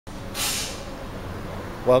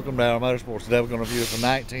Welcome to our Motorsports. Today we're going to review a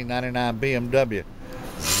 1999 BMW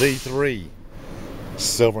Z3.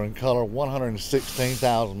 Silver in color,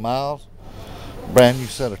 116,000 miles. Brand new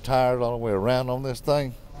set of tires all the way around on this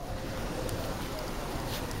thing.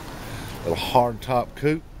 Little hard top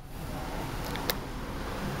coupe.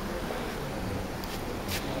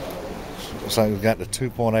 Looks like it's got the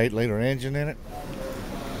 2.8 liter engine in it.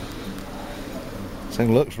 This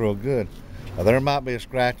thing looks real good. Now, there might be a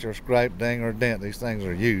scratch or a scrape, ding, or a dent. These things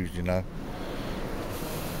are used, you know.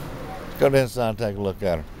 Let's go to the inside and take a look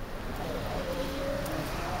at her.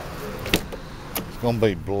 It's going to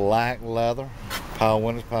be black leather, power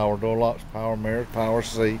windows, power door locks, power mirrors, power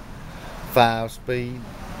seat, 5-speed.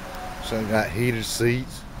 So you got heated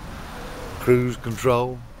seats, cruise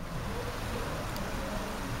control.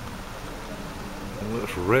 It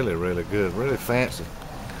looks really, really good, really fancy.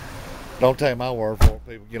 Don't take my word for it,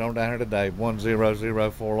 people. Get on down here today,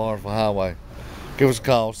 1004 Lawrenceville Highway. Give us a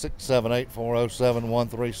call,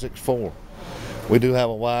 678-407-1364. We do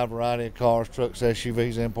have a wide variety of cars, trucks,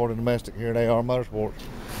 SUVs, imported and domestic here at AR Motorsports.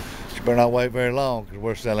 You better not wait very long, because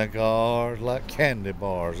we're selling cars like candy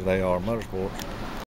bars at AR Motorsports.